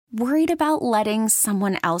Worried about letting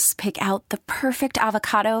someone else pick out the perfect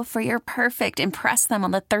avocado for your perfect impress them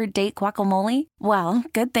on the third date guacamole? Well,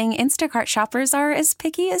 good thing Instacart shoppers are as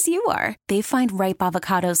picky as you are. They find ripe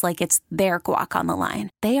avocados like it's their guac on the line.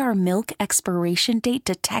 They are milk expiration date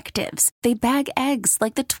detectives. They bag eggs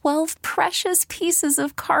like the 12 precious pieces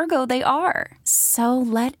of cargo they are. So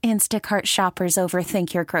let Instacart shoppers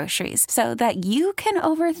overthink your groceries so that you can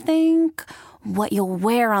overthink what you'll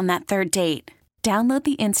wear on that third date. Download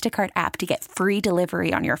the Instacart app to get free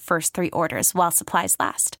delivery on your first 3 orders while supplies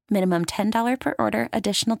last. Minimum $10 per order.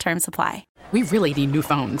 Additional terms apply. We really need new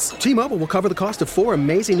phones. T-Mobile will cover the cost of 4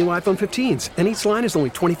 amazing new iPhone 15s, and each line is only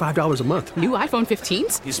 $25 a month. New iPhone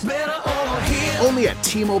 15s? It's better over here. Only at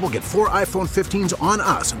T-Mobile, get 4 iPhone 15s on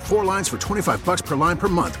us and 4 lines for $25 per line per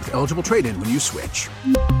month with eligible trade-in when you switch.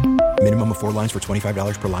 Minimum of 4 lines for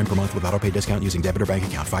 $25 per line per month with autopay discount using debit or bank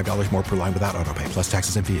account. $5 more per line without autopay, plus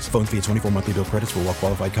taxes and fees. Phone fee at 24 monthly bill credits for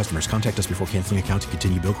well-qualified customers. Contact us before canceling account to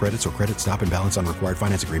continue bill credits or credit stop and balance on required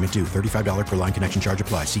finance agreement due. $35 per line connection charge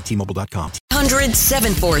applies. See T-Mobile.com.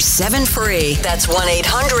 1-747-FREE. That's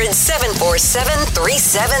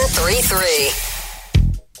 1-800-747-3733.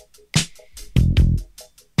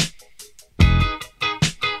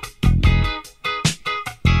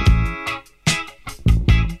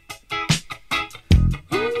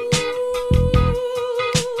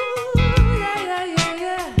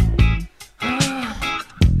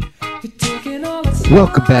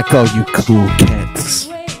 Welcome back, all you cool cats.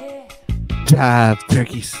 Jive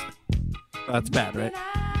turkeys. Oh, that's bad, right?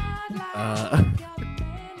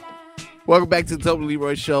 Welcome back to the Total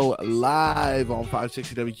Leroy Show live on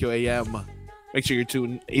 560 WQAM. Make sure you're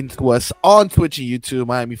tuned into us on Twitch and YouTube,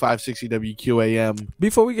 Miami 560 WQAM.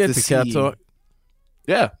 Before we get to cat talk,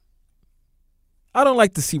 yeah, I don't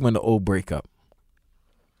like to see when the old break up.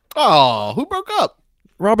 Oh, who broke up?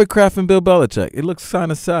 Robert Kraft and Bill Belichick. It looks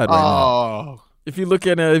kind of sad right now. If you're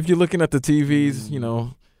looking at the TVs, you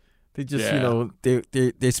know, they just you know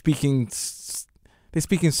they're speaking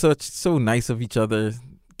so nice of each other,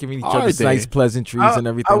 giving each other nice pleasantries and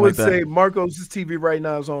everything. I would like that. say Marcos' TV right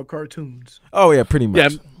now is on cartoons. Oh yeah, pretty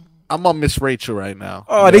much. Yeah, I'm on Miss Rachel right now.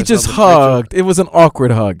 Oh, they just hugged. It was an awkward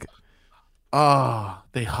hug. Oh,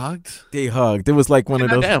 they hugged. They hugged. It was like one of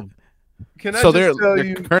those. Damn. So they're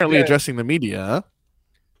currently addressing the media, huh?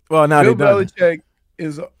 Well, now Bill they done. Belichick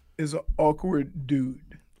is an awkward dude.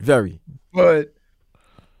 Very. But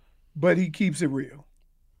he keeps it real,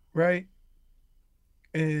 right?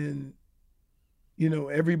 And you know,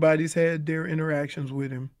 everybody's had their interactions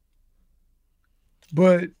with him.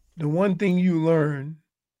 But the one thing you learn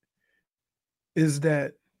is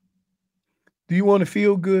that, do you want to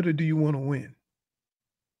feel good or do you want to win?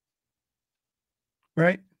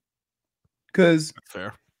 Right? Because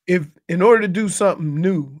fair. If in order to do something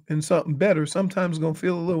new and something better, sometimes it's going to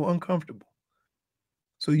feel a little uncomfortable.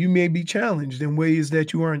 So you may be challenged in ways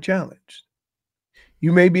that you aren't challenged.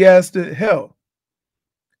 You may be asked to, hell,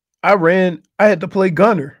 I had to play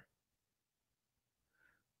gunner.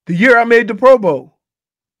 The year I made the Pro Bowl.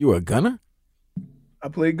 You were a gunner? I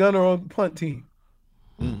played gunner on the punt team.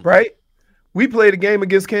 Right? We played a game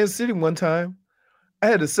against Kansas City one time. I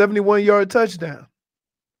had a 71-yard touchdown.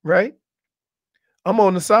 Right? I'm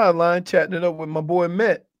on the sideline chatting it up with my boy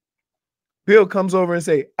Met. Bill comes over and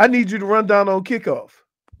say, I need you to run down on kickoff.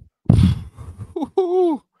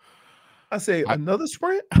 I say, another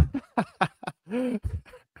sprint?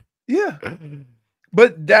 Yeah.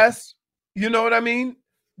 But that's, you know what I mean?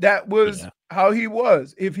 That was how he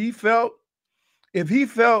was. If he felt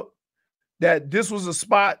that this was a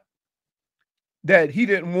spot that he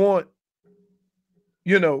didn't want,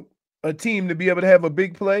 you know, a team to be able to have a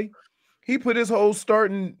big play, he put his whole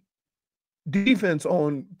starting defense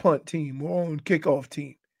on punt team or on kickoff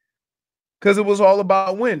team because it was all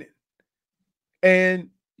about winning.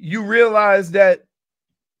 And you realize that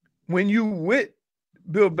when you with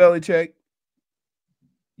Bill Belichick,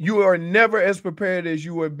 you are never as prepared as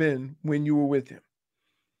you have been when you were with him.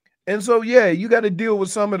 And so, yeah, you got to deal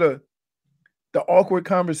with some of the awkward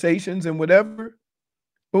conversations and whatever.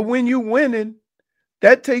 But when you're winning,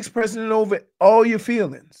 that takes precedent over all your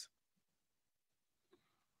feelings.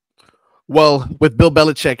 Well, with Bill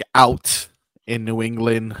Belichick out in New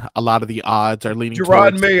England, a lot of the odds are leaning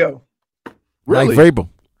Gerard towards Mayo. Really? Mike Vrabel.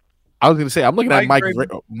 I was going to say, I'm looking at Mike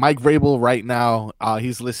Vrabel. Mike Vrabel right now.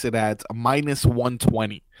 He's listed at minus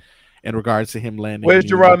 120 in regards to him landing. Where's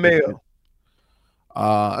Gerard Mayo?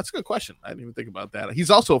 That's a good question. I didn't even think about that. He's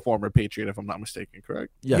also a former Patriot, if I'm not mistaken,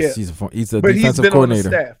 correct? Yes, Yeah. he's a But defensive he's been coordinator.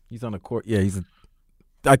 on the staff. He's on the court. Yeah,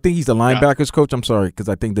 I think he's the linebackers coach. I'm sorry, because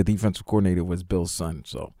I think the defensive coordinator was Bill's son.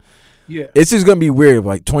 So Yeah. It's just gonna be weird.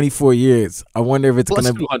 Like 24 years. I wonder if it's Plus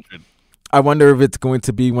gonna. 200. I wonder if it's going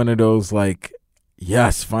to be one of those like,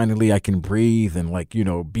 yes, finally I can breathe and like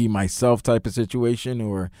be myself type of situation,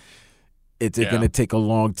 or is it going to take a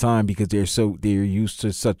long time because they're used to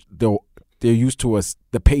us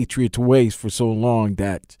the Patriots ways for so long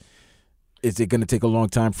that is it going to take a long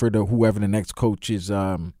time for whoever the next coach is?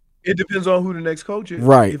 It depends on who the next coach is.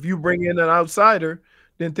 Right. If you bring in an outsider,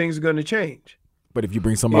 then things are going to change. But if you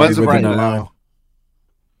bring somebody within the line,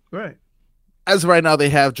 right. As of right now, they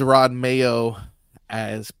have Gerard Mayo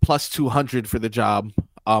as plus 200 for the job.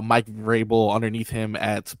 Mike Vrabel underneath him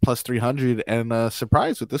at plus 300, and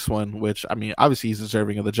surprise with this one, which I mean, obviously he's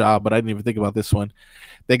deserving of the job, but I didn't even think about this one.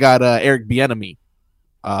 They got Eric Bieniemy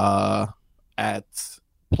at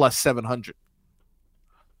plus 700.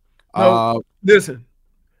 No, listen,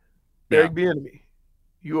 Eric Bieniemy,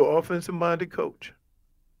 you're an offensive-minded coach,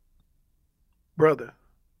 brother.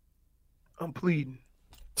 I'm pleading.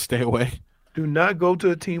 Stay away. Do not go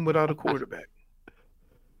to a team without a quarterback.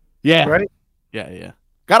 Yeah. Right? Yeah.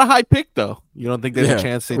 Got a high pick, though. You don't think there's a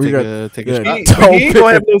chance they take a shot? He ain't going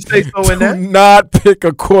to have no say-so in that. Do not pick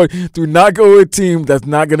a quarterback. Do not go with a team that's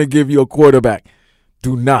not going to give you a quarterback.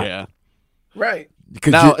 Do not. Yeah. Right.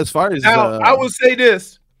 Now, as far as... I will say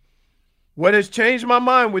this. What has changed my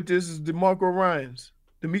mind with this is DeMeco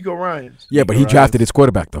Ryans. Yeah, but he drafted his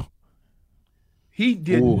quarterback, though. He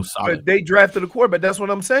didn't, but they drafted a quarterback. That's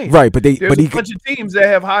what I'm saying. Right, but there's a bunch of teams that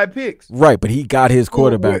have high picks. Right, but he got his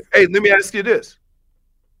quarterback. Hey, let me ask you this.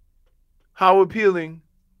 How appealing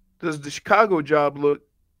does the Chicago job look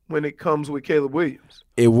when it comes with Caleb Williams?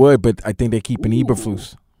 It would, but I think they're keeping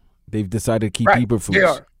Eberflus. They've decided to keep Eberflus. They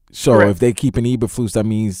are. So Correct. if they keep an Eberflus, that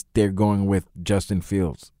means they're going with Justin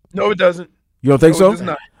Fields. No, it doesn't. You don't think so? It does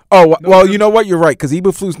not. Oh, well, you know what? You're right, because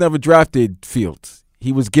Eberflus never drafted Fields.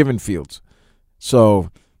 He was given Fields. So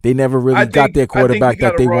they never really got their quarterback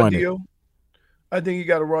that they wanted. I think he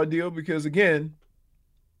got a raw deal because, again,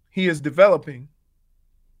 he is developing,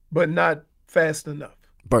 but not fast enough.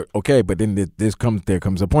 But then there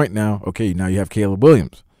comes a point now. Okay, now you have Caleb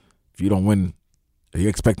Williams. If you don't win, are you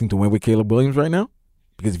expecting to win with Caleb Williams right now?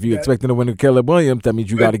 Because if you're expecting to win with Caleb Williams, that means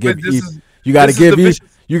you got to give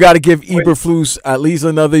Eberflus at least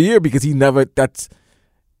another year because he never.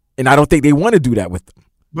 And I don't think they want to do that with them.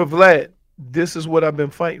 But Vlad, this is what I've been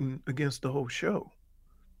fighting against the whole show.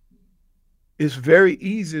 It's very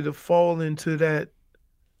easy to fall into that.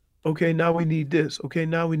 Okay, now we need this. Okay,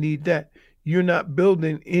 now we need that. You're not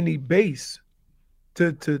building any base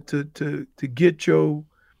to get your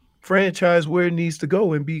franchise where it needs to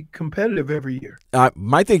go and be competitive every year.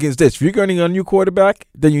 My thing is this: if you're getting a new quarterback,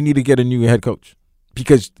 then you need to get a new head coach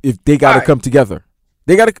because if they got to come together,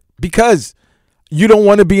 because you don't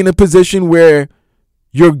want to be in a position where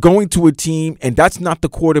you're going to a team and that's not the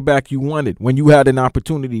quarterback you wanted when you had an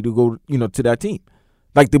opportunity to go, to that team.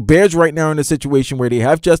 Like the Bears right now are in a situation where they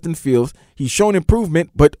have Justin Fields. He's shown improvement,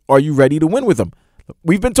 but are you ready to win with him?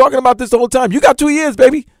 We've been talking about this the whole time. You got 2 years,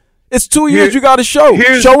 baby. It's 2 years. You got to show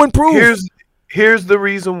and prove. Here's the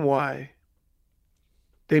reason why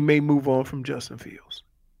they may move on from Justin Fields.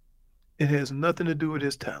 It has nothing to do with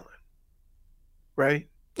his talent, right?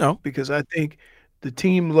 No. Because I think the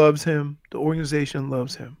team loves him. The organization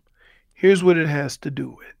loves him. Here's what it has to do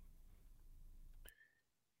with.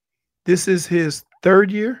 This is his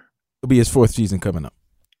third year. It'll be his fourth season coming up.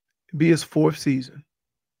 It'll be his fourth season.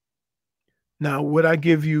 Now, would I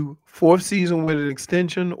give you fourth season with an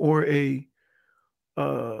extension or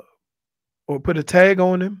put a tag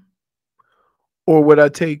on him? Or would I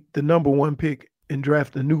take the number one pick and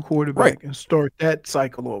draft a new quarterback and start that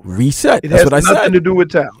cycle over? Reset. That's what I said. It has nothing to do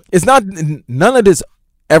with talent. It's not. None of this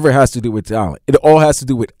ever has to do with talent. It all has to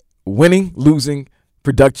do with winning, losing,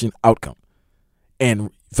 production, outcome.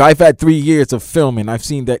 And if I've had 3 years of film and I've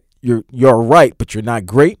seen that you're right, but you're not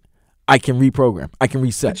great, I can reprogram. I can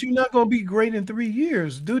reset. But you're not going to be great in 3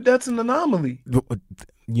 years. Dude, that's an anomaly.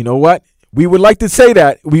 You know what? We would like to say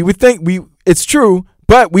that. We would think it's true,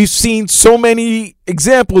 but we've seen so many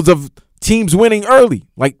examples of teams winning early.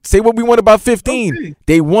 Like, say what we want about 15. Okay.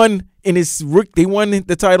 They won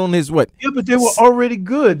the title in his what? Yeah, but they were already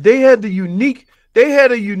good. They had a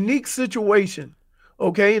unique situation.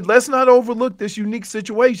 Okay, let's not overlook this unique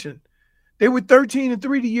situation. They were 13-3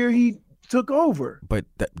 the year he took over. But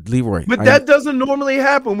Leroy. That doesn't normally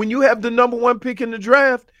happen. When you have the number one pick in the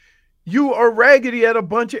draft, you are raggedy at a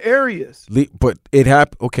bunch of areas. But it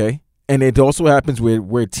happened. Okay, and it also happens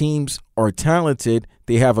where teams are talented.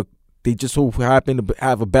 They just so happen to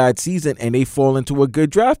have a bad season and they fall into a good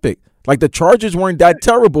draft pick. Like the Chargers weren't that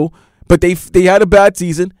terrible, but they had a bad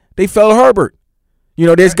season. They fell Herbert.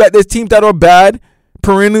 There's teams that are bad,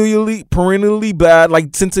 perennially bad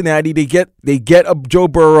like Cincinnati. They get a Joe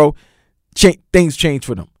Burrow, things change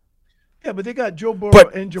for them. Yeah, but they got Joe Burrow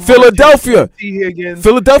But and Jamar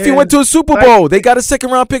Philadelphia went to a and Super Bowl. They got a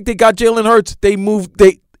second-round pick. They got Jalen Hurts. They moved.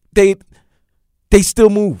 They still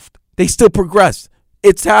moved. They still progressed.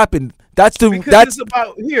 It's happened. It's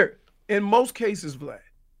about here. In most cases, Vlad,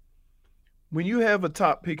 when you have a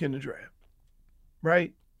top pick in the draft,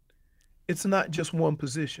 right? It's not just one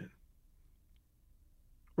position,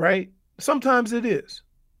 right? Sometimes it is,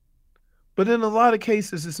 but in a lot of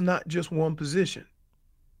cases, it's not just one position.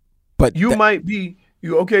 But we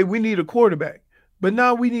need a quarterback, but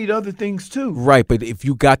now we need other things too. Right, but if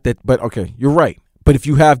you got that, but okay, you're right. But if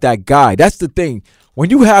you have that guy, that's the thing. When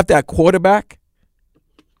you have that quarterback,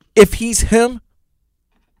 if he's him,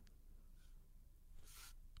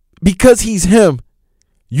 because he's him,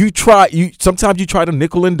 sometimes you try to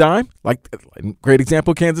nickel and dime, like great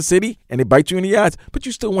example, Kansas City, and they bite you in the ass, but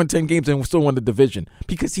you still won 10 games and still won the division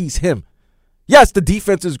because he's him. Yes, the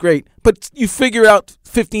defense is great, but you figure out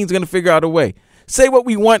 15 is going to figure out a way. Say what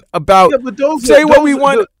we want about say what we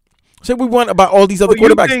want about all these other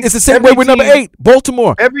quarterbacks. It's the same way with number 8,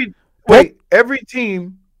 Baltimore. Every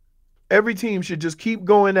team should just keep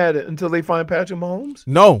going at it until they find Patrick Mahomes.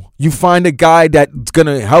 No, you find a guy that's going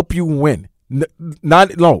to help you win.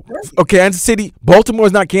 Okay, Kansas City, Baltimore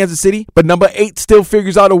is not Kansas City, but number 8 still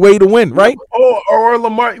figures out a way to win, right? Or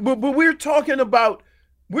Lamar, but we're talking about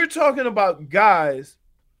guys,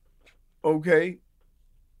 okay,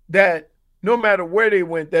 that no matter where they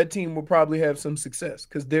went, that team will probably have some success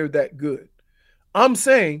because they're that good. I'm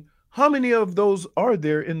saying, how many of those are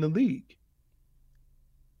there in the league?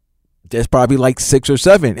 There's probably like 6 or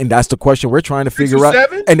 7, and that's the question we're trying to figure out.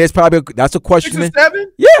 7? And that's a question. 6 or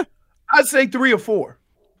 7? Yeah. I'd say 3 or 4.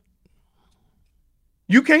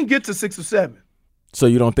 You can't get to 6 or 7. So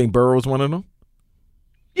you don't think Burrow's one of them?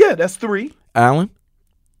 Yeah, that's 3. Allen?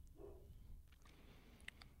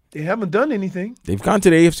 They haven't done anything. They've gone to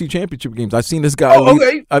the AFC Championship games. I've seen this guy.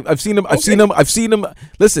 Okay. I've seen him.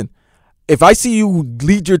 Listen, if I see you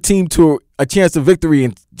lead your team to a chance of victory,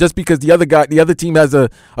 and just because the other team has a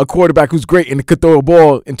quarterback who's great and could throw a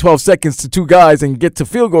ball in 12 seconds to 2 guys and get to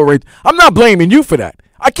field goal range, I'm not blaming you for that.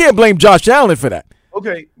 I can't blame Josh Allen for that.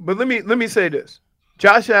 Okay, but let me say this.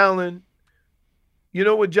 Josh Allen, you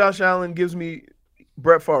know what Josh Allen gives me?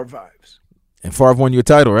 Brett Favre vibes. And Favre won your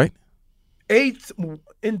title, right? 8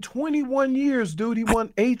 in 21 years, dude. He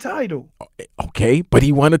won a title. Okay, but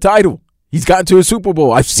he won a title. He's gotten to a Super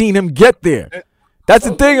Bowl. I've seen him get there. That's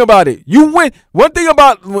the thing about it. You win. One thing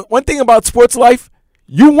about sports life,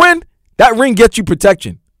 you win, that ring gets you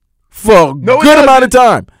protection for a good amount of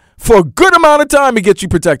time. For a good amount of time, it gets you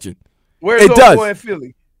protection. Where's it does. Boy in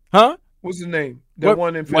Philly? Huh? What's his name? That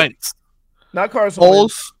one in Philly. Wentz. Not Carson Foles.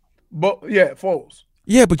 Wentz. But Foles.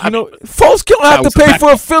 Yeah, but Foles don't have to pay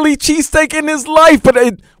for a Philly cheesesteak in his life. But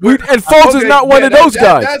Foles is not one of those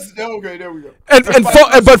guys. Okay, there we go.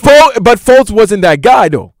 But Foles wasn't that guy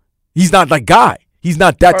though. He's not that guy. He's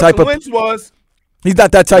not that type of. Wentz was. He's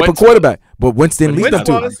not that type of quarterback. But Wentz didn't lead them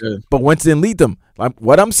to. But Wentz didn't lead them.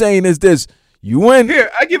 What I'm saying is this: you win.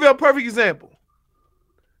 Here, I give you a perfect example.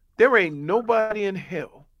 There ain't nobody in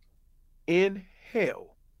hell,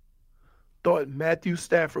 thought Matthew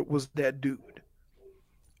Stafford was that dude.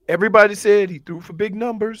 Everybody said he threw for big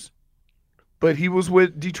numbers, but he was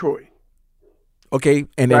with Detroit. Okay,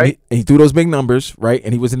 and then he threw those big numbers, right?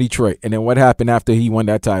 And he was in Detroit. And then what happened after he won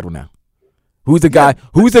that title now? Who's the guy?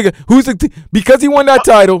 Because he won that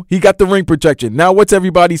title, he got the ring protection. Now what's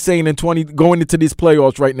everybody saying going into these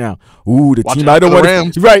playoffs right now? Ooh, the team I don't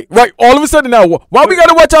want to. Right. All of a sudden now, why we got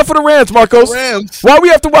to watch out for the Rams, Marcos? Why we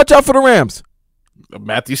have to watch out for the Rams?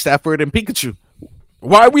 Matthew Stafford and Pikachu.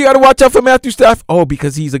 Why we got to watch out for Matthew Stafford? Oh,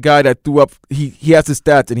 because he's a guy that threw up. He has his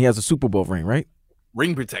stats and he has a Super Bowl ring, right?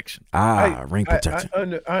 Ring protection. Ring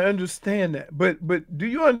protection. I understand that, but do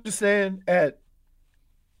you understand at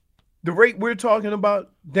the rate we're talking about,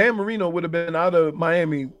 Dan Marino would have been out of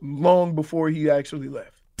Miami long before he actually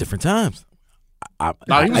left. Different times. He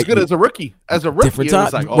was good as a rookie. As a rookie, different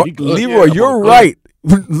times. Like, Leroy, you're right.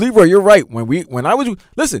 Leroy, you're right. When I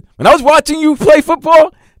was watching you play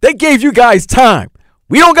football, they gave you guys time.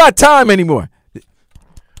 We don't got time anymore.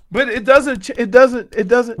 But it doesn't.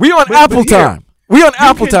 We on Apple time. We on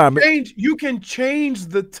Apple time. You can change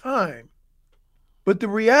the time, but the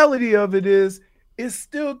reality of it is, it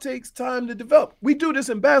still takes time to develop. We do this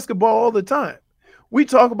in basketball all the time. We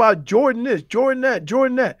talk about Jordan this, Jordan that,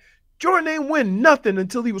 Jordan that. Jordan ain't win nothing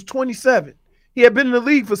until he was 27. He had been in the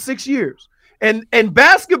league for 6 years. And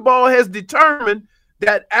basketball has determined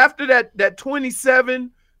that after that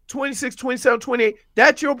 27, 26, 27, 28,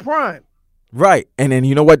 that's your prime. Right. And then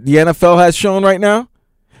you know what the NFL has shown right now?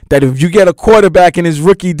 That if you get a quarterback in his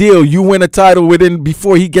rookie deal, you win a title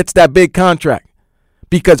before he gets that big contract.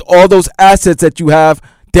 Because all those assets that you have,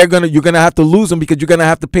 you're gonna have to lose them because you're gonna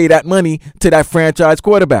have to pay that money to that franchise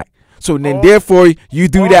quarterback. So then therefore you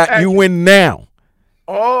do that, accurate. You win now.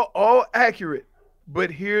 All accurate.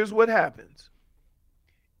 But here's what happens.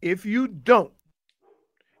 If you don't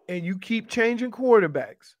and you keep changing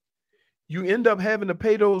quarterbacks, you end up having to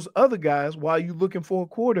pay those other guys while you're looking for a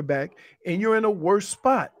quarterback, and you're in a worse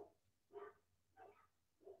spot.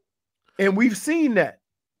 And we've seen that.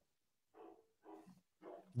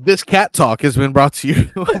 This cat talk has been brought to you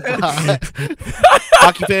by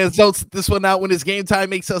hockey fans. Don't sit this one out when it's game time.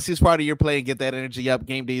 Make Celsius part of your play and get that energy up.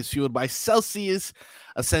 Game day is fueled by Celsius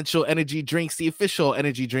Essential Energy Drinks, the official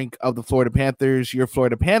energy drink of the Florida Panthers. Your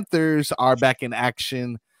Florida Panthers are back in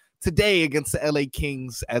action today against the LA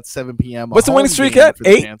Kings at 7 p.m. What's the winning streak at?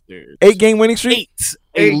 8-game winning streak?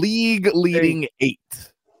 A league-leading 8.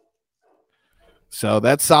 So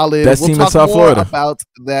that's solid. Best team in South Florida. About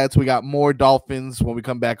that. We got more Dolphins when we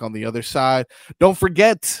come back on the other side. Don't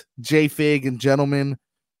forget, J-Fig and gentlemen,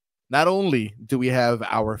 not only do we have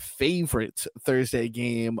our favorite Thursday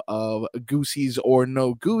game of Goosies or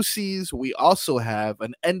No Goosies, we also have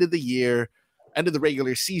an end of the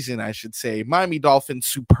regular season, I should say, Miami Dolphins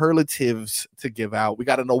superlatives to give out. We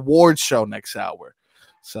got an awards show next hour.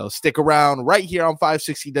 So stick around right here on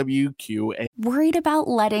 560 WQA. Worried about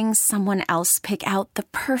letting someone else pick out the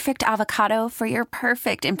perfect avocado for your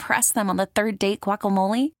perfect impress them on the third date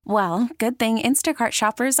guacamole? Well, good thing Instacart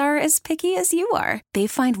shoppers are as picky as you are. They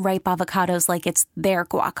find ripe avocados like it's their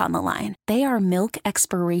guac on the line. They are milk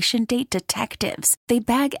expiration date detectives. They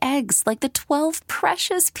bag eggs like the 12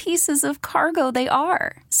 precious pieces of cargo they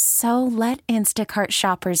are. So let Instacart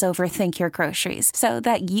shoppers overthink your groceries so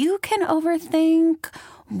that you can overthink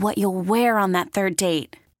what you'll wear on that third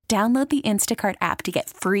date. Download the Instacart app to get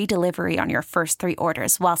free delivery on your first 3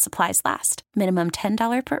 orders while supplies last. Minimum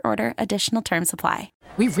 $10 per order. Additional terms apply.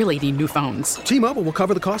 We really need new phones. T-Mobile will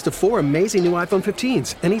cover the cost of 4 amazing new iPhone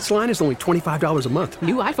 15s, and each line is only $25 a month.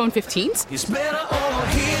 New iPhone 15s? It's better over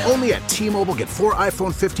here. Only at T-Mobile, get 4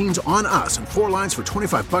 iPhone 15s on us and 4 lines for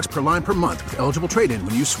 $25 per line per month with eligible trade-in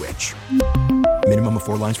when you switch. Minimum of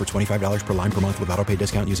 4 lines for $25 per line per month with autopay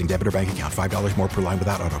discount using debit or bank account. $5 more per line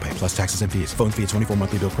without autopay, plus taxes and fees. Phone fee at 24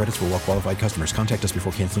 monthly bill credits for well-qualified customers. Contact us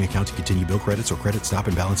before canceling account to continue bill credits or credit stop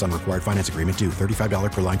and balance on required finance agreement due.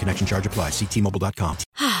 $35 per line connection charge applies. See T-Mobile.com.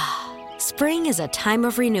 Spring is a time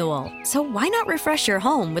of renewal, so why not refresh your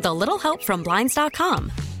home with a little help from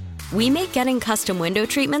Blinds.com? We make getting custom window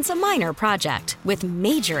treatments a minor project with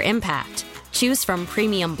major impact. Choose from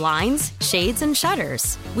premium blinds, shades, and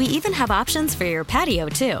shutters. We even have options for your patio,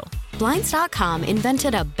 too. Blinds.com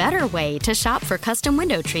invented a better way to shop for custom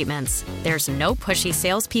window treatments. There's no pushy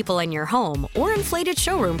salespeople in your home or inflated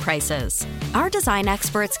showroom prices. Our design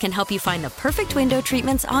experts can help you find the perfect window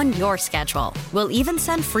treatments on your schedule. We'll even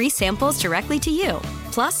send free samples directly to you.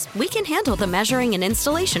 Plus, we can handle the measuring and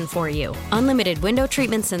installation for you. Unlimited window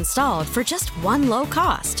treatments installed for just one low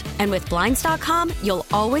cost. And with Blinds.com, you'll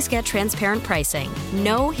always get transparent pricing.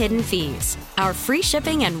 No hidden fees. Our free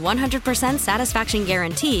shipping and 100% satisfaction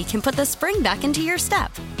guarantee can put the spring back into your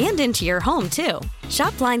step and into your home, too.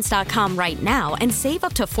 Shop Blinds.com right now and save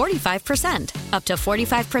up to 45%. Up to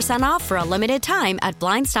 45% off for a limited time at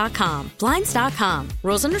Blinds.com. Blinds.com.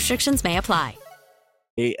 Rules and restrictions may apply.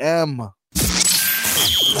 AM.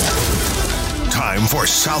 Time for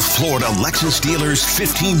South Florida Lexus dealers'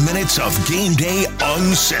 15 minutes of game day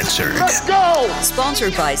uncensored. Let's go!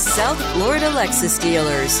 Sponsored by South Florida Lexus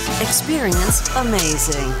dealers. Experienced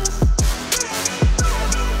amazing.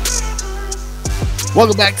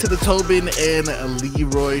 Welcome back to the Tobin and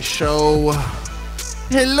Leroy show.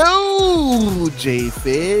 Hello,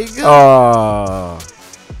 J-Fig.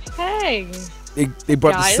 Hey. They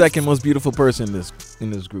brought guys. the second most beautiful person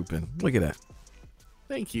in this group in. Look at that.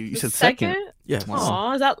 Thank you. You The said second. Yeah.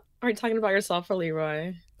 Aw, are you talking about yourself or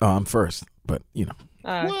Leroy? Oh, I'm first, but you know.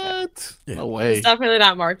 Okay. What? Yeah. No way. It's definitely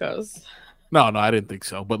not Marcos. No, I didn't think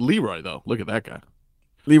so. But Leroy, though, look at that guy.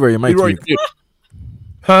 Leroy, your mic's Leroy, muted.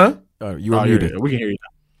 Huh? You were muted. We can hear you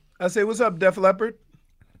I say, what's up, Def Leppard?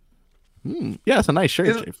 now. Yeah, it's a nice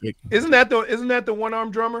shirt, J-Fig. Isn't that the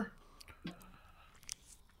one-armed drummer?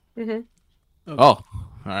 Mm-hmm. Oh, all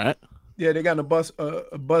right. Yeah, they got a bus.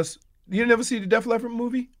 You never see the Def Leppard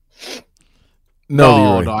movie?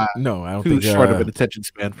 No, Leroy. I don't too think short of an attention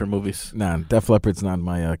span for movies. Nah, Def Leppard's not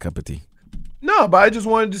my cup of tea. No, but I just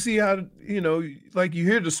wanted to see how, like you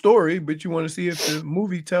hear the story, but you want to see if the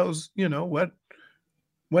movie tells,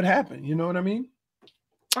 what happened. You know what I mean?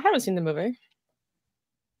 I haven't seen the movie.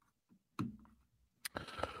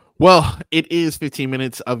 Well, it is 15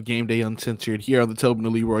 minutes of Game Day Uncensored here on the Tobin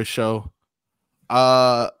and Leroy Show.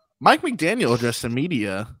 Mike McDaniel addressed the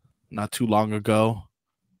media not too long ago.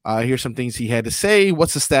 Here's some things he had to say.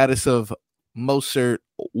 What's the status of Mostert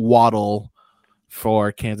Waddle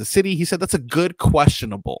for Kansas City? He said that's a good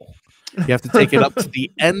questionable. You have to take it up to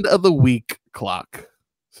the end of the week clock.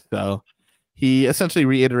 So he essentially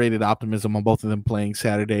reiterated optimism on both of them playing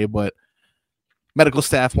Saturday, but medical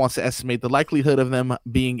staff wants to estimate the likelihood of them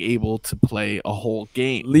being able to play a whole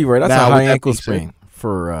game. Leroy, that's a high ankle sprain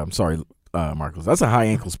for Marcos. That's a high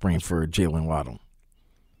ankle sprain for Jalen Waddle.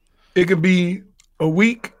 It could be a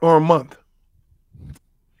week or a month.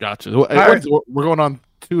 Gotcha. We're going on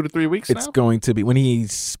 2 to 3 weeks It's now? going to be when he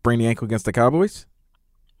sprained the ankle against the Cowboys?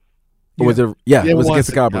 Or Yeah. was it? Yeah, it was against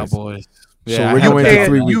the Cowboys. So we're going to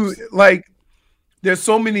 3 weeks. There's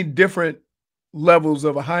so many different levels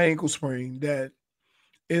of a high ankle sprain that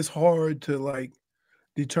it's hard to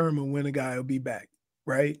determine when a guy will be back,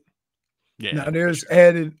 right? Yeah. Now there's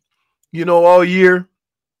added, all year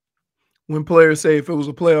when players say if it was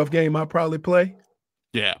a playoff game, I'd probably play.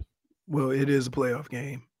 Yeah. Well, it is a playoff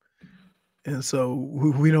game. And so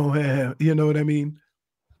we don't have, you know what I mean?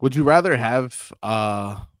 Would you rather have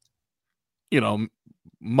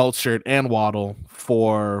Mostert and Waddle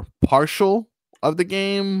for partial of the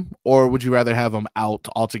game, or would you rather have them out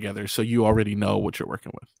altogether so you already know what you're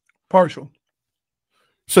working with? Partial.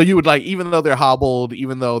 So you would even though they're hobbled,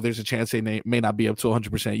 even though there's a chance they may not be up to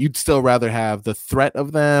 100%, you'd still rather have the threat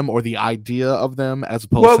of them or the idea of them as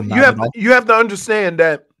opposed to you have to understand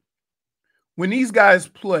that when these guys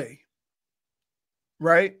play,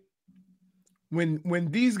 right? When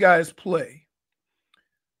these guys play,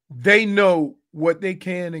 they know what they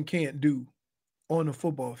can and can't do on the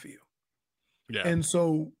football field. Yeah. And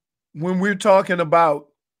so when we're talking about,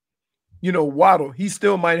 Waddle, he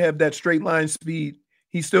still might have that straight line speed.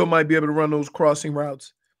 He still might be able to run those crossing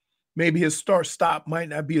routes. Maybe his start-stop might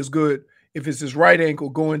not be as good if it's his right ankle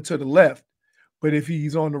going to the left. But if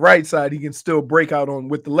he's on the right side, he can still break out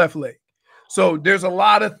with the left leg. So there's a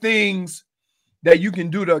lot of things that you can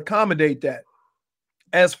do to accommodate that.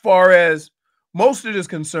 As far as Mostert is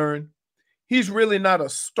concerned, he's really not a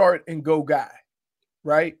start and go guy,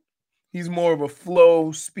 right? He's more of a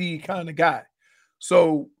flow, speed kind of guy.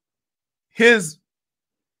 So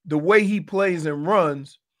the way he plays and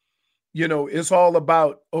runs, it's all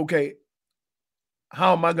about, okay,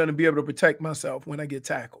 how am I going to be able to protect myself when I get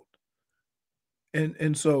tackled?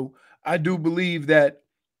 And so I do believe that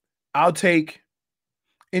I'll take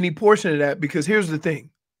any portion of that, because here's the thing.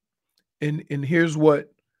 And here's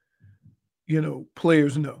what,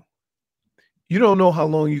 players know. You don't know how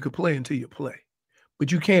long you could play until you play,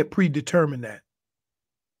 but you can't predetermine that.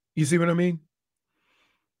 You see what I mean?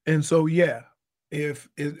 And so, yeah, if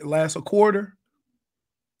it lasts a quarter,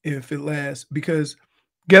 if it lasts, because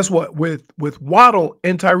guess what? With Waddle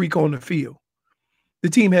and Tyreek on the field, the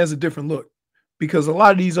team has a different look, because a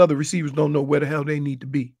lot of these other receivers don't know where the hell they need to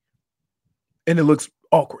be. And it looks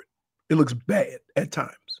awkward. It looks bad at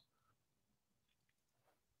times.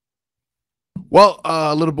 Well,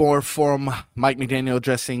 a little more from Mike McDaniel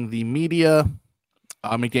addressing the media.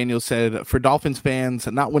 McDaniel said, for Dolphins fans,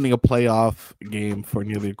 not winning a playoff game for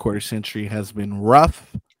nearly a quarter century has been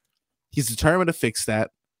rough. He's determined to fix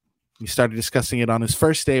that. He started discussing it on his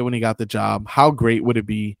first day when he got the job. How great would it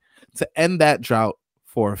be to end that drought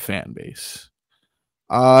for a fan base?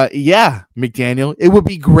 Yeah, McDaniel, it would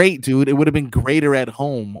be great, dude. It would have been greater at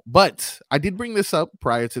home. But I did bring this up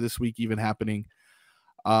prior to this week even happening.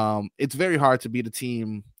 It's very hard to beat a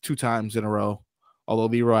team 2 times in a row. Although,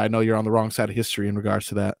 Leroy, I know you're on the wrong side of history in regards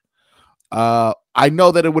to that. I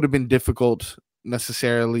know that it would have been difficult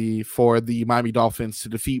necessarily for the Miami Dolphins to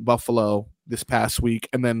defeat Buffalo this past week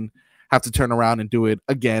and then have to turn around and do it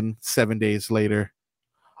again 7 days later.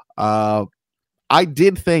 I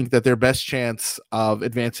did think that their best chance of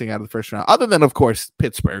advancing out of the first round, other than, of course,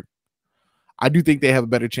 Pittsburgh, I do think they have a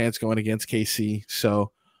better chance going against KC.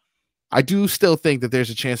 So I do still think that there's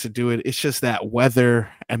a chance to do it. It's just that weather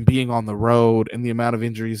and being on the road and the amount of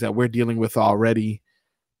injuries that we're dealing with already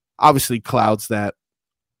obviously clouds that.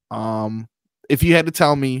 If you had to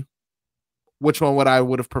tell me which one I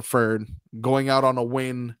would have preferred, going out on a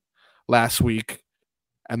win last week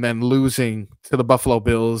and then losing to the Buffalo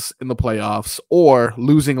Bills in the playoffs, or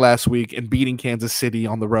losing last week and beating Kansas City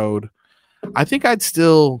on the road, I think I'd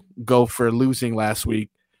still go for losing last week,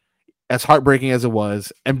 as heartbreaking as it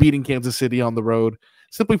was, and beating Kansas City on the road,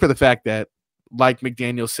 simply for the fact that, like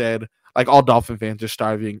McDaniel said, like all Dolphin fans are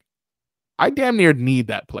starving. I damn near need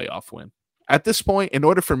that playoff win. At this point, in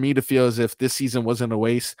order for me to feel as if this season wasn't a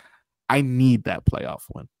waste, I need that playoff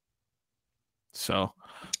win. So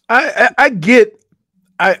I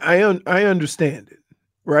understand it,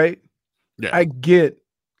 right? yeah. I get,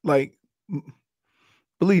 like,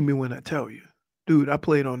 believe me when I tell you, dude, I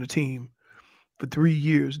played on a team for 3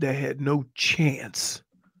 years that had no chance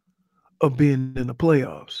of being in the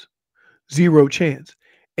playoffs. Zero chance.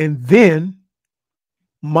 And then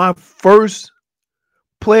my first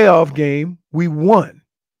playoff game, we won.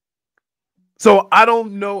 So I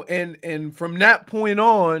don't know. And from that point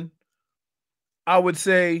on, I would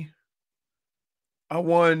say I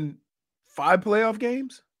won 5 playoff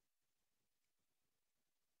games.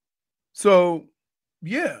 So,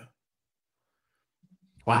 yeah.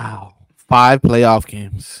 Wow. 5 playoff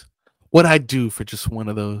games. What'd I do for just one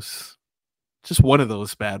of those? Just one of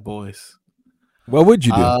those bad boys. What would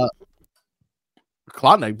you do?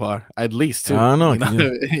 Klondike bar, at least, too. I don't know.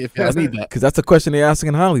 If you need that. Because that's the question they ask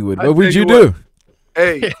in Hollywood. What would you do?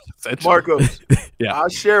 Hey, Marcos, yeah. I'll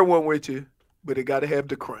share one with you, but it got to have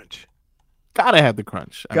the crunch. Gotta have the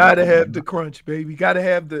crunch. Gotta have the crunch, baby. Gotta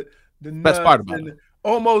have the best part about it.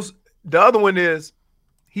 Almost the other one is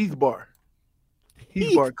Heath Bar.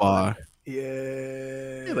 Heath Bar.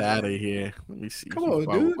 Yeah. Get out of here. Let me see. Come on,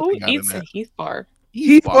 dude. Who eats a Heath Bar?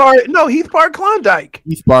 Heath Bar. No, Heath Bar Klondike.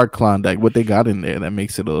 Heath Bar Klondike. What they got in there that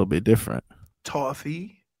makes it a little bit different?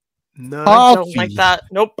 Toffee. No, I don't like that.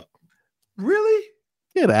 Nope. Really?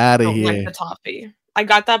 Get out of here. I don't like the toffee. I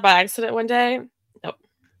got that by accident one day. Nope.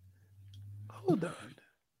 Hold on.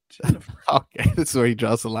 Jennifer. Okay, this is where he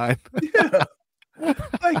draws the line. Yeah.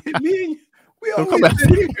 Like me and you, we Don't always sit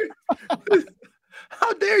here.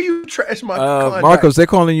 How dare you trash my Klondike? Marcos, they're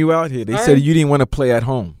calling you out here. They said you didn't want to play at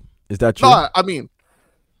home. Is that true? No, I mean,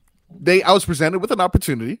 I was presented with an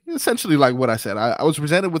opportunity, essentially like what I said. I was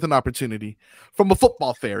presented with an opportunity from a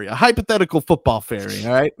football fairy, a hypothetical football fairy,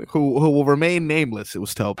 all right, who will remain nameless, it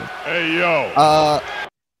was told me. Hey, yo.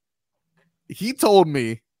 He told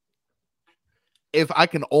me if I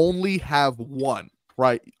can only have one,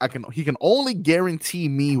 right? He can only guarantee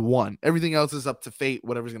me one. Everything else is up to fate.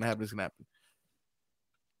 Whatever's gonna happen is gonna happen.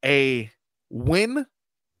 A win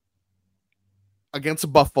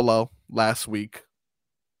against Buffalo last week,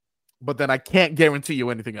 but then I can't guarantee you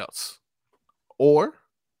anything else. Or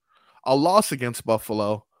a loss against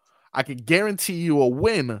Buffalo, I can guarantee you a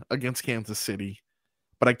win against Kansas City,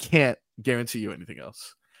 but I can't guarantee you anything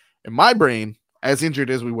else. In my brain, as injured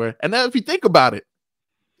as we were, and now if you think about it,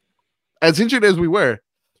 as injured as we were,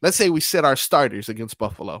 let's say we set our starters against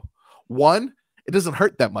Buffalo. One, it doesn't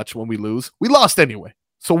hurt that much when we lose. We lost anyway.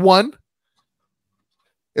 So one,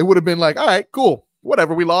 it would have been like, all right, cool,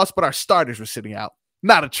 whatever, we lost, but our starters were sitting out.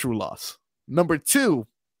 Not a true loss. Number two,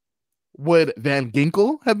 would Van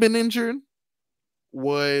Ginkel have been injured?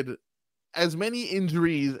 Would as many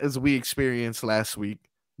injuries as we experienced last week,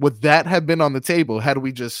 would that have been on the table had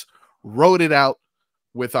we just wrote it out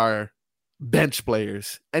with our bench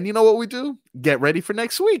players? And you know what we do? Get ready for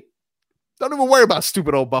next week. Don't even worry about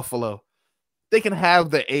stupid old Buffalo. They can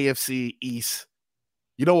have the AFC East.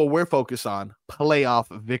 You know what we're focused on? Playoff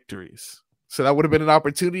victories. So that would have been an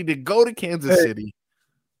opportunity to go to Kansas City.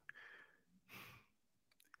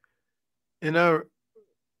 And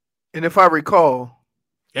if I recall,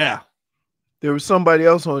 yeah, there was somebody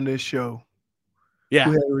else on this show who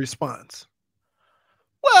had a response.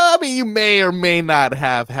 Well, I mean, you may or may not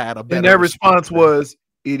have had a better. And their response was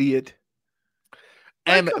idiot.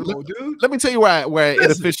 And like, on, dude. Let me tell you where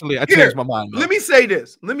it officially I changed my mind. Let me say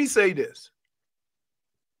this.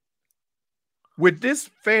 With this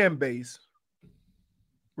fan base,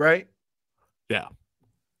 right? Yeah.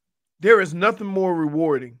 There is nothing more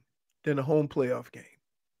rewarding than a home playoff game.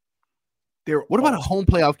 What about a home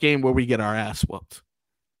playoff game where we get our ass whooped?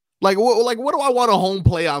 Like what do I want a home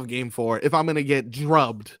playoff game for if I'm going to get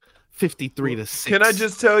drubbed 53-6? Can I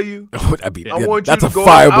just tell you? That's a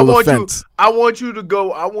fireable offense. I want you to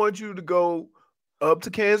go up to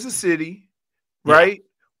Kansas City, right?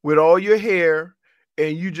 With all your hair,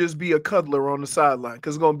 and you just be a cuddler on the sideline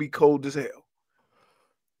because it's going to be cold as hell.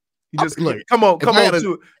 You just come over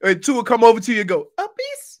to you and go,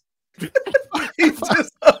 uppies. I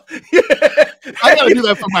gotta do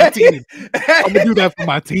that for my team. I'm gonna do that for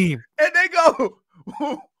my team. And they go,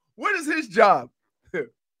 what is his job?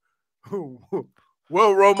 Well,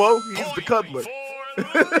 Romo, he's the cuddler.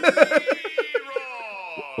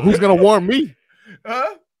 Who's gonna warm me?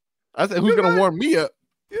 Huh? I said, who's gonna warm me up?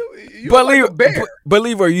 But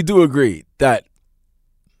Leroy, you do agree that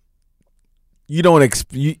you don't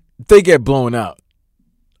they get blown out.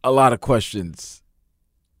 A lot of questions.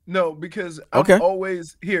 No, because I'm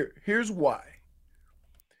always here. Here's why.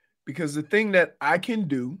 Because the thing that I can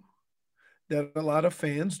do that a lot of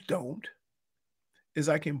fans don't is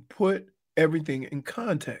I can put everything in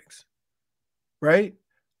context, right?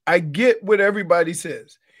 I get what everybody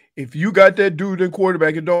says. If you got that dude in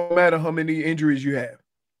quarterback, it don't matter how many injuries you have.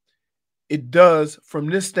 It does from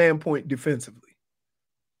this standpoint defensively.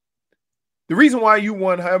 The reason why you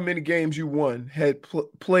won, how many games you won, had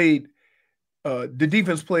played, the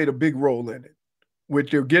defense played a big role in it. With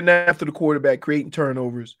they're getting after the quarterback, creating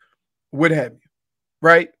turnovers, what have you,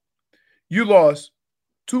 right? You lost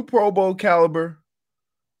 2 Pro Bowl caliber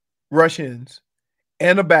rush-ins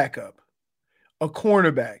and a backup, a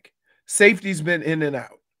cornerback. Safety's been in and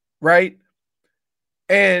out, right?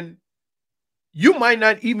 And you might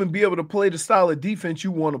not even be able to play the style of defense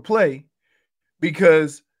you want to play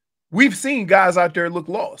because we've seen guys out there look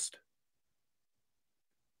lost.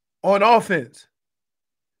 On offense,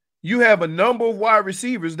 you have a number of wide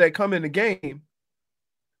receivers that come in the game,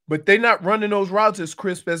 but they're not running those routes as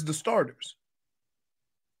crisp as the starters.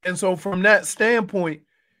 And so from that standpoint,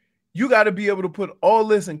 you got to be able to put all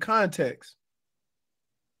this in context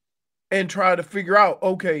and try to figure out,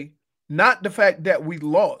 okay, not the fact that we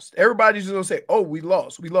lost. Everybody's just going to say, oh, we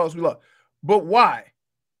lost. But why?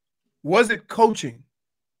 Was it coaching?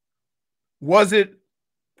 Was it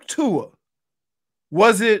Tua?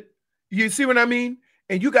 Was it, you see what I mean?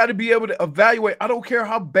 And you got to be able to evaluate. I don't care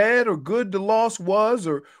how bad or good the loss was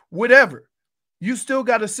or whatever. You still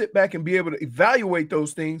got to sit back and be able to evaluate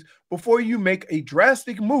those things before you make a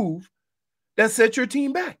drastic move that sets your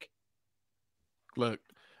team back. Look,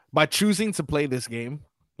 by choosing to play this game,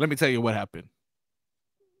 let me tell you what happened.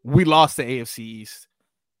 We lost the AFC East.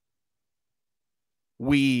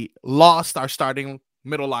 We lost our starting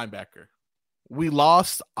middle linebacker. We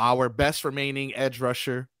lost our best remaining edge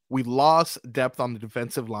rusher. We lost depth on the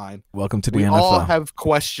defensive line. Welcome to the NFL. We NFL. all have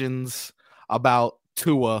questions about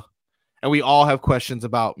Tua, and we all have questions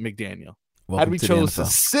about McDaniel. Had we chose to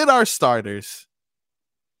sit our starters,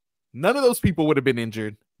 none of those people would have been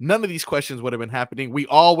injured. None of these questions would have been happening. We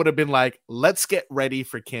all would have been like, let's get ready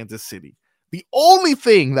for Kansas City. The only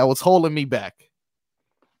thing that was holding me back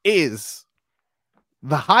is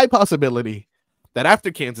the high possibility that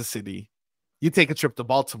after Kansas City, you take a trip to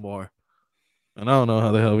Baltimore. And I don't know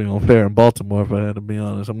how the hell we're going to fare in Baltimore, if I had to be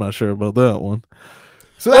honest. I'm not sure about that one.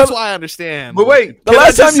 So that's why I understand. But wait, can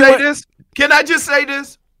I just say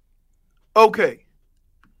this? Okay.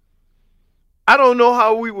 I don't know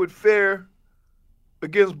how we would fare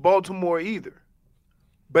against Baltimore either.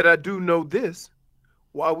 But I do know this.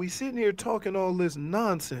 While we sitting here talking all this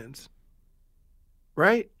nonsense,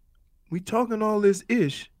 right? We talking all this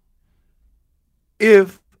ish.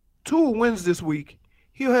 If Tua wins this week,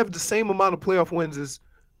 he'll have the same amount of playoff wins as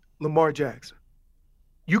Lamar Jackson.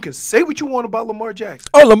 You can say what you want about Lamar Jackson.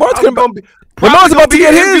 Oh, Lamar's about to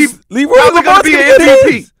get his. Leroy, Lamar's going to get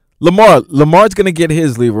his. Lamar's going to get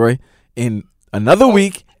his, Leroy. In another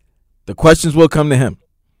week, the questions will come to him.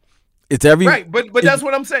 It's every right, but that's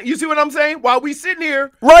what I'm saying. You see what I'm saying? While we sitting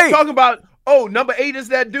here talking about, oh, number 8 is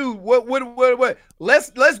that dude. What? Let's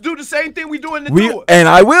do the same thing we do in the tour. And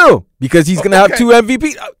I will, because he's going to have 2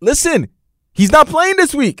 MVP. Listen, he's not playing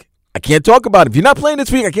this week. I can't talk about him. If you're not playing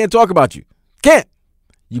this week, I can't talk about you. Can't.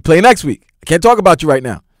 You play next week. I can't talk about you right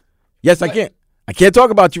now. Yes, I can't. I can't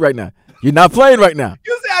talk about you right now. You're not playing right now.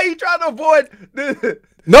 You see how he trying to avoid the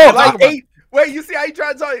like 8? Wait, you see how he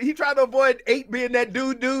trying to avoid 8 being that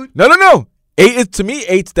dude? No. 8 is, to me,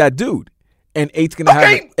 8's that dude. And 8's gonna have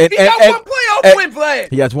he got one playoff win, Vlad.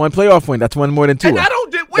 He has one playoff win. That's one more than Tua. And I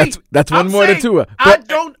don't wait. That's one more than Tua.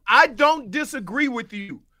 I don't disagree with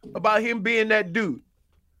you about him being that dude.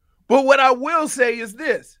 But what I will say is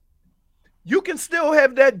this. You can still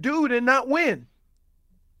have that dude and not win.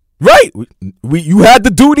 Right. You had the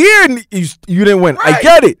dude here and you didn't win. Right. I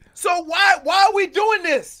get it. So why are we doing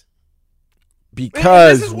this?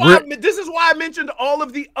 Because this is why I mentioned all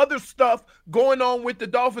of the other stuff going on with the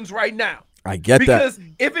Dolphins right now. I get because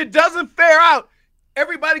if it doesn't fare out,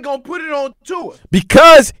 everybody gonna put it on Tua.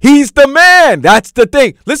 Because he's the man. That's the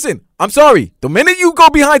thing. Listen, I'm sorry. The minute you go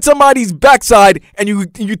behind somebody's backside and you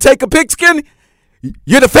take a pigskin,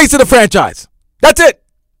 you're the face of the franchise. That's it.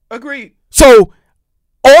 Agreed. So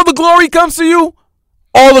all the glory comes to you,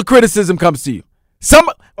 all the criticism comes to you.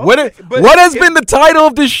 What has been the title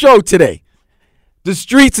of this show today? The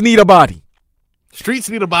streets need a body. Streets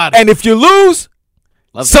need a body. And if you lose,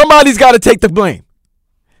 somebody's got to take the blame.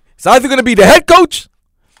 It's either going to be the head coach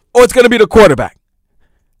or it's going to be the quarterback.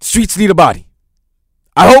 Streets need a body.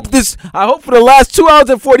 I hope for the last 2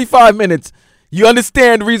 hours and 45 minutes, you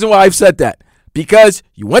understand the reason why I've said that. Because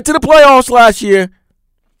you went to the playoffs last year,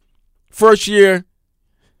 first year.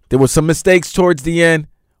 There were some mistakes towards the end.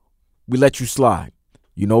 We let you slide.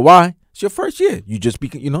 You know why? It's your first year. It's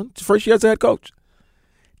your first year as a head coach.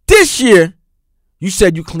 This year, you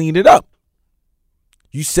said you cleaned it up.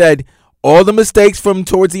 You said all the mistakes from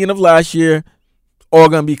towards the end of last year all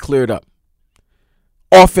going to be cleared up.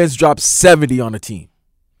 Offense dropped 70 on the team.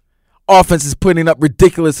 Offense is putting up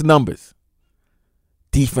ridiculous numbers.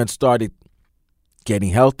 Defense started getting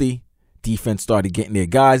healthy. Defense started getting their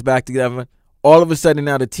guys back together. All of a sudden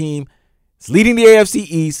now the team is leading the AFC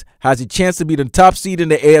East, has a chance to be the top seed in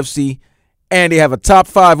the AFC, and they have a top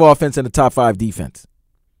 5 offense and a top 5 defense.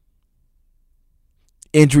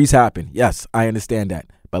 Injuries happen. Yes, I understand that.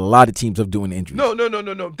 But a lot of teams are doing injuries. No.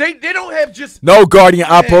 They don't have just... No, Guardian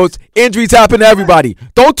Outpost. Injuries happen to everybody.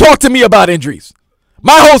 Don't talk to me about injuries.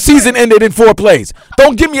 My whole season ended in 4 plays.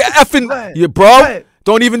 Don't give me an effing... Bro,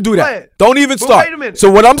 don't even do that. Don't even start. Wait a minute.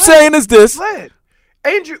 So what I'm saying is this.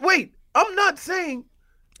 Wait, I'm not saying...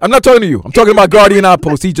 I'm not talking to you. I'm talking about Guardian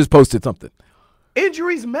Outpost. He just posted something.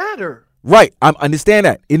 Injuries matter. Right. I understand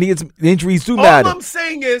that. Injuries do matter. All I'm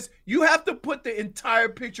saying is you have to put the entire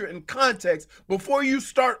picture in context before you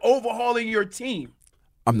start overhauling your team.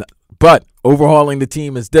 But overhauling the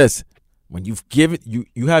team is this. When you've given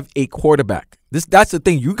you have a quarterback. That's the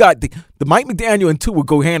thing. You got the Mike McDaniel and Tua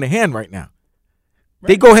go hand in hand right now. Right.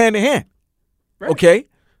 They go hand in hand. Right. Okay?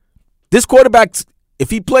 This quarterback,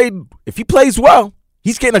 if he plays well,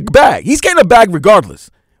 he's getting a bag. He's getting a bag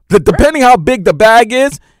regardless. But depending how big the bag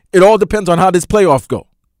is, it all depends on how this playoffs go.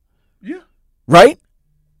 Yeah. Right?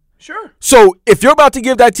 Sure. So if you're about to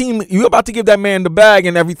give that team, you're about to give that man the bag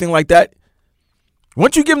and everything like that,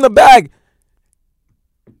 once you give him the bag,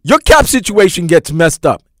 your cap situation gets messed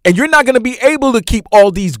up. And you're not going to be able to keep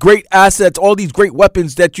all these great assets, all these great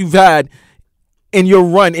weapons that you've had in your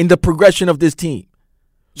run, in the progression of this team.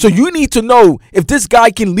 So you need to know if this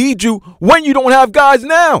guy can lead you when you don't have guys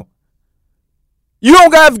now. You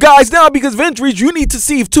don't have guys now because of injuries. You need to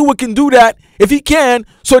see if Tua can do that, if he can,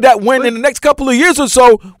 so that when in the next couple of years or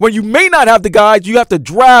so, when you may not have the guys, you have to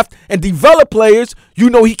draft and develop players,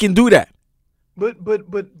 you know he can do that. But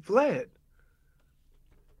Vlad,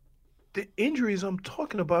 the injuries I'm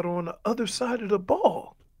talking about are on the other side of the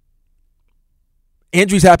ball.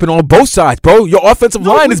 Injuries happen on both sides, bro. Your offensive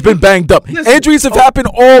line has been banged up. Listen, injuries have happened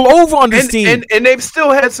all over on this team. And they've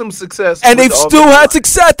still had some success. And they've still had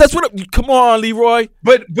success. That's what come on, Leroy.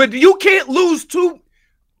 But you can't lose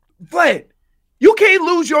Vlad, you can't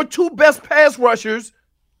lose your 2 best pass rushers.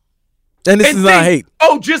 And this is not hate.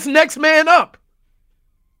 Oh, just next man up.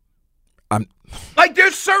 Like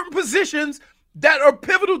there's certain positions that are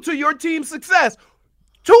pivotal to your team's success.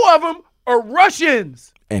 2 of them are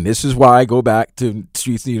Russians. And this is why I go back to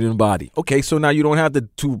streets needed in the body. Okay, so now you don't have the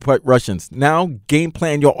 2 Russians. Now game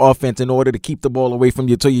plan your offense in order to keep the ball away from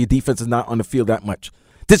you so your defense is not on the field that much.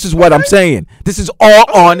 This is what I'm saying. This is all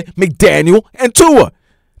on McDaniel and Tua.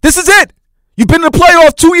 This is it. You've been in the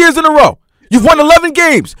playoffs 2 years in a row. You've won 11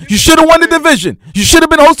 games. You should have won the division. You should have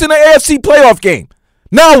been hosting an AFC playoff game.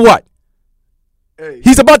 Now what?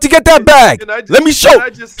 He's about to get that bag. Let me show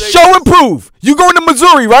and prove. You going to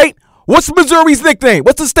Missouri, right? What's Missouri's nickname?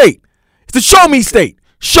 What's the state? It's the Show Me State.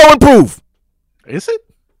 Show and prove. Is it?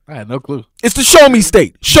 I had no clue. It's the Show Me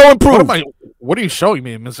State. Show and prove. What are you showing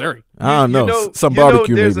me in Missouri? I don't know. Some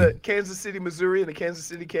barbecue there's maybe. A Kansas City, Missouri, and a Kansas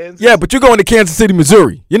City, Kansas. Yeah, but you're going to Kansas City,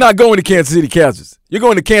 Missouri. You're not going to Kansas City, Kansas. You're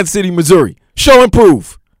going to Kansas City, Missouri. Show and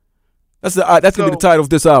prove. That's going to be the title of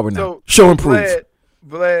this hour now. Show and prove.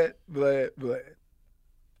 Vlad.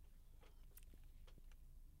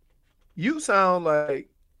 You sound like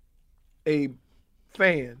a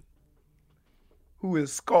fan who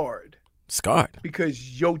is scarred.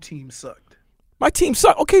 Because your team sucked. My team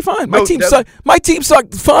sucked. Okay, fine. My team sucked. My team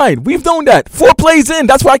sucked. Fine. We've known that. 4 plays in.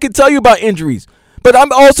 That's why I can tell you about injuries. But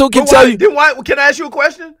I'm also can tell you. Then why? Can I ask you a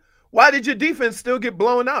question? Why did your defense still get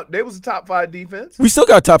blown out? They was a top 5 defense. We still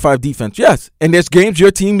got a top 5 defense. Yes. And there's games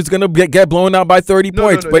your team is gonna get blown out by 30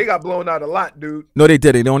 points. No, but they got blown out a lot, dude. No, they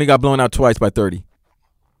didn't. They only got blown out twice by 30.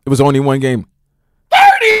 It was only one game.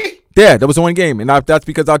 30. Yeah, that was one game, and that's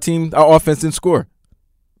because our offense didn't score.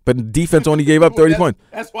 But the defense only gave up 30 points.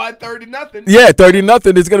 That's why 30-0. Yeah,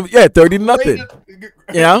 30-0 is gonna be 30-0.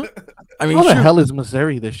 Yeah, I mean, how the hell is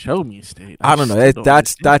Missouri the Show Me State? I don't know.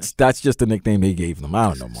 That's just the nickname they gave them. I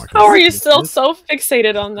don't know, Marcus. How are you still so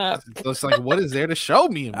fixated on that? It's like, what is there to show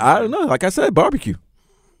me? I don't know. Like I said, barbecue.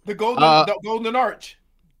 The Golden Arch.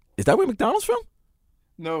 Is that where McDonald's from?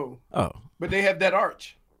 No. Oh, but they have that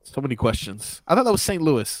arch. So many questions. I thought that was St.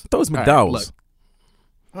 Louis. I thought it was McDowell's.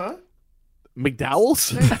 Huh?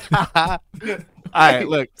 McDowell's? All right,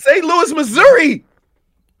 look. St. Louis, Missouri.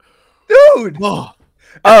 Dude. Oh,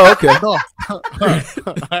 okay. Oh, my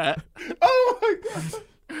God.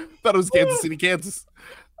 Thought it was Kansas City, Kansas.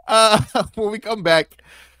 When we come back,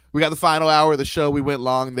 We got the final hour of the show. We went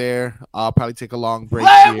long there. I'll probably take a long break.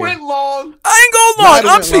 Vlad went long. I ain't going long.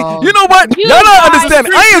 I'm speaking. You know what? You Y'all don't guys understand.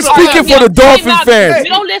 I am freaking speaking for the Dolphin fans.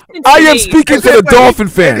 You don't listen to I am me. speaking for the Dolphin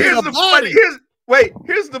fans. Here's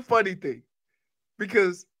the funny thing.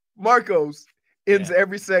 Because Marcos ends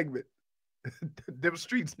every segment. Them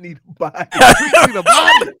streets need a body. Streets need a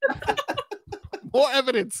body. More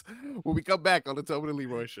evidence when we come back on the Tobin and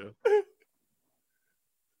Leroy Show.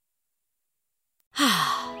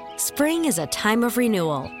 Spring is a time of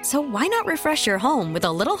renewal, so why not refresh your home with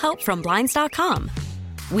a little help from Blinds.com?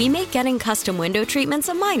 We make getting custom window treatments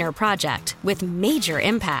a minor project with major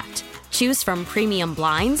impact. Choose from premium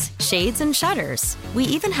blinds, shades, and shutters. We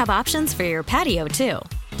even have options for your patio, too.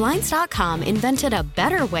 Blinds.com invented a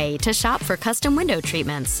better way to shop for custom window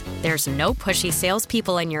treatments. There's no pushy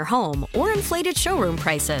salespeople in your home or inflated showroom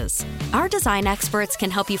prices. Our design experts can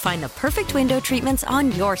help you find the perfect window treatments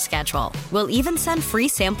on your schedule. We'll even send free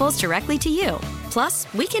samples directly to you.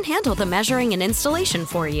 Plus, we can handle the measuring and installation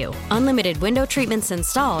for you. Unlimited window treatments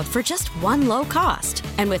installed for just one low cost.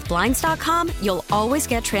 And with Blinds.com, you'll always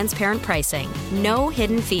get transparent pricing. No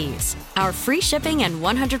hidden fees. Our free shipping and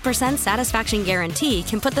 100% satisfaction guarantee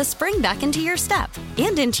can put the spring back into your step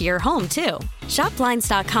and into your home, too. Shop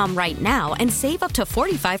Blinds.com right now and save up to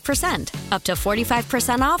 45%. Up to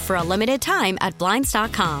 45% off for a limited time at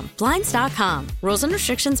Blinds.com. Blinds.com. Rules and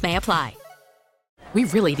restrictions may apply. We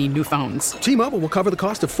really need new phones. T-Mobile will cover the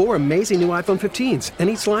cost of 4 amazing new iPhone 15s, and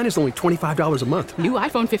each line is only $25 a month. New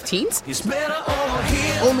iPhone 15s? It's better over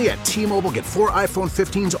here. Only at T-Mobile, get 4 iPhone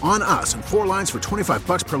 15s on us and 4 lines for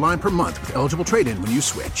 $25 per line per month with eligible trade-in when you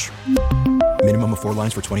switch. Minimum of 4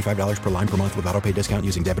 lines for $25 per line per month with autopay discount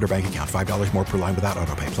using debit or bank account. $5 more per line without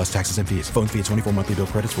autopay, plus taxes and fees. Phone fee at 24 monthly bill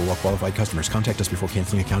credits for well-qualified customers. Contact us before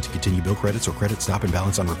canceling account to continue bill credits or credit stop and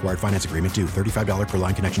balance on required finance agreement due. $35 per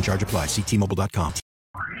line connection charge applies. See T-Mobile.com.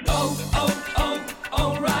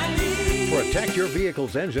 O'Reilly. Protect your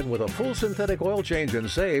vehicle's engine with a full synthetic oil change and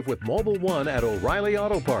save with Mobile One at O'Reilly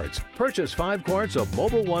Auto Parts. Purchase 5 quarts of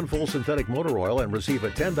Mobile One full synthetic motor oil and receive a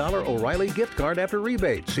 $10 O'Reilly gift card after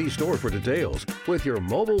rebate. See store for details. With your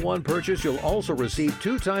Mobile One purchase, you'll also receive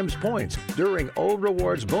 2 times points during O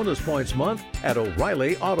Rewards Bonus Points Month at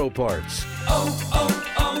O'Reilly Auto Parts.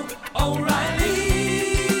 O'Reilly